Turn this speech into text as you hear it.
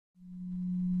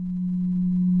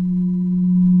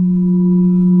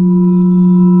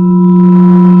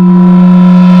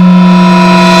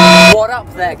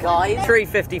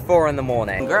3:54 in the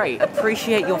morning. Great.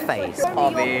 Appreciate your face.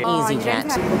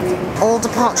 EasyJet. All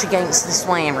departure gates this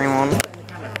way, everyone.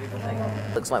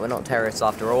 Looks like we're not terrorists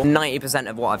after all. 90%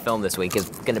 of what I've filmed this week is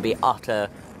going to be utter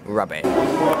rubbish.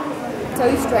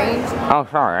 So strange. Oh,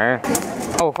 sorry.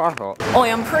 Oh, I thought. Oh,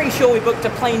 I'm pretty sure we booked a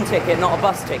plane ticket, not a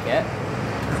bus ticket.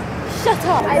 Shut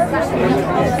up.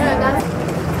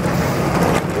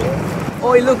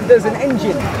 Oh, look, there's an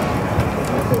engine.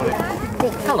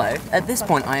 Hello. At this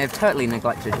point, I have totally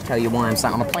neglected to tell you why I'm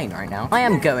sat on a plane right now. I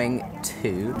am going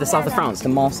to the south of France, to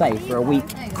Marseille, for a week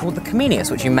called the Comenius,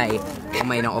 which you may or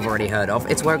may not have already heard of.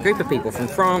 It's where a group of people from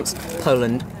France,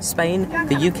 Poland, Spain,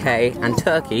 the UK, and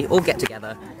Turkey all get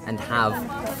together and have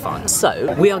fun.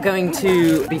 So, we are going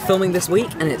to be filming this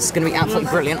week, and it's going to be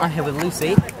absolutely brilliant. I'm here with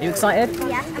Lucy. Are you excited?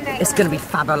 Yeah, I'm very It's going to be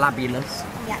fabulous.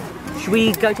 Yeah. Should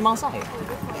we go to Marseille?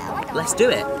 Yeah. Let's do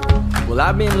it. Well,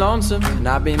 I've been lonesome and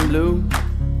I've been blue.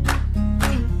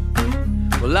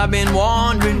 Well, I've been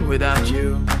wandering without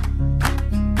you,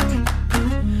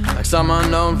 like some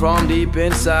unknown from deep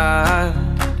inside.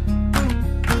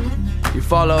 You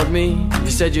followed me,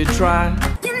 you said you'd try.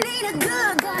 You need a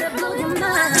girl, gotta blow your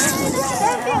mind.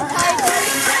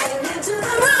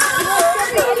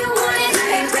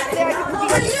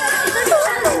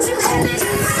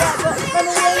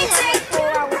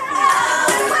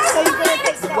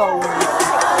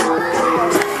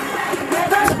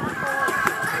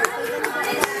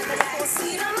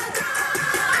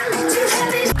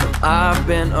 I've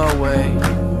been away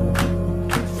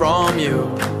from you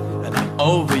and I'm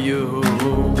over you.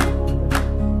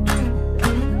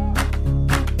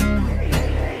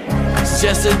 It's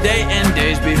just a day and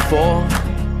days before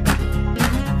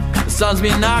the sun's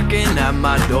been knocking at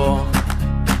my door,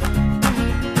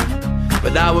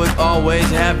 but I would always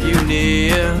have you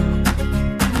near.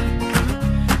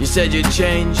 You said you'd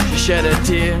change, you shed a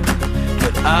tear,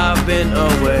 but I've been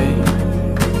away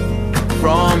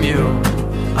from you,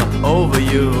 I'm over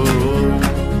you.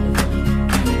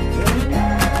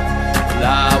 Well,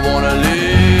 I wanna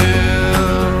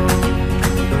live.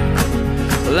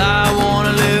 Well, I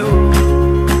wanna live.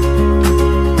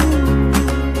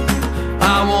 I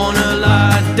wanna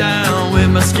lie down with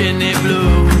my skinny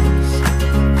blues.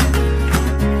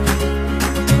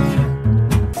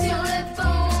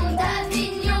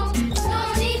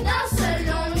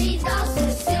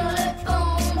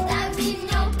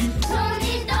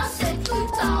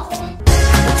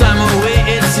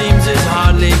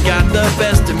 Got the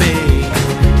best of me.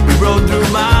 We rode through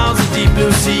miles of deep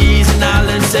blue seas and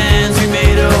island sands. We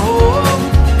made a home,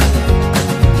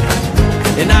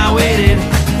 and I waited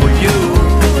for you.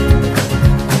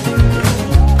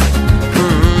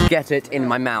 Get it in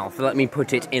my mouth. Let me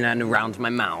put it in and around my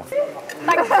mouth.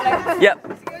 Yep.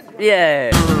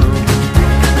 Yeah.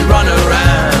 We run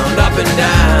around, up and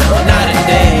down, night and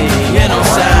day, hear no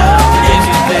sound. The games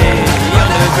we play,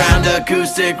 underground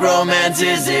acoustic romance.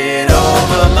 Is it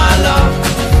over, my love?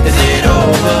 Is it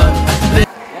over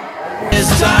this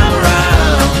time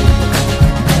around?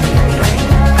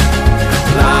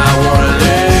 I wanna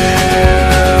live,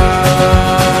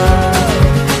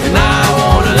 and I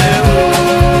wanna live.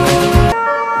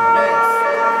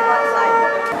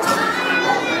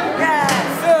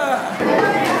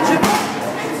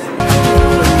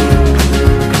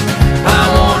 I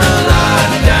wanna lie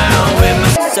down with my.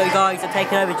 So guys, I've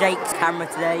taken over Jake's camera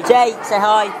today. Jake, say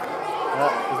hi.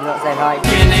 He's not saying hi.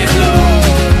 Skinny blue.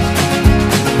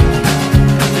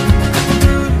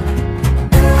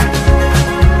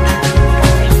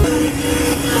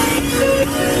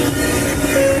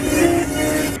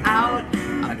 Out,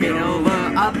 I've been over,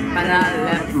 up, and I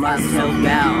left myself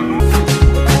down.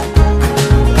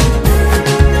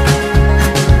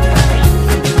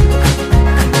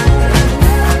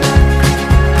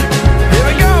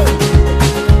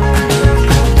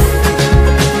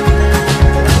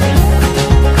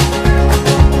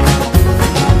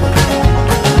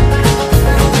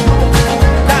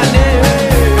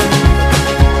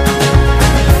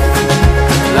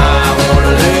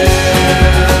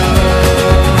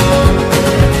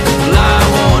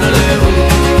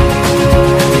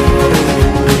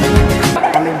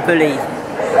 Bully.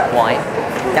 Why?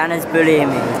 Dana's bullying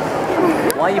me.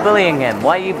 Why are you bullying him?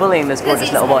 Why are you bullying this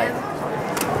gorgeous little boy?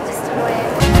 Just annoying.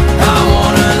 I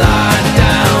wanna lie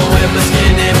down with my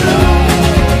skinny blue.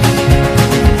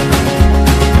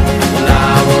 I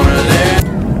wanna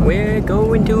live. We're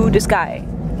going to the sky.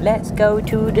 Let's go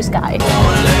to the sky.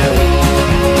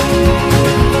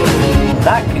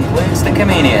 That concludes the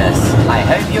Comenius. I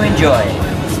hope you enjoy.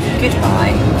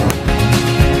 Goodbye.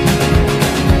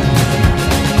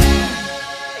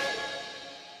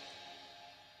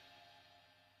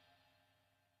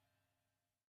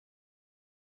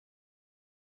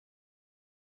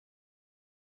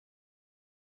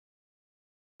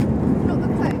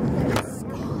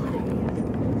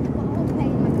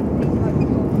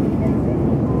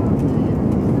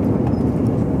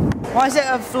 Why is it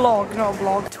a vlog, not a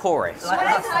blog? Tourist.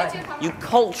 You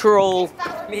cultural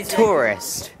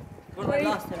tourist. Oh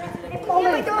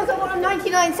my god, I want a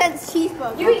 99-cent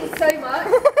cheeseburger. You eat so much.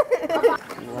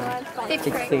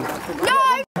 60. No!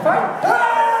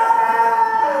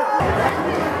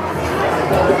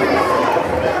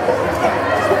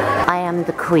 I am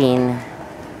the queen.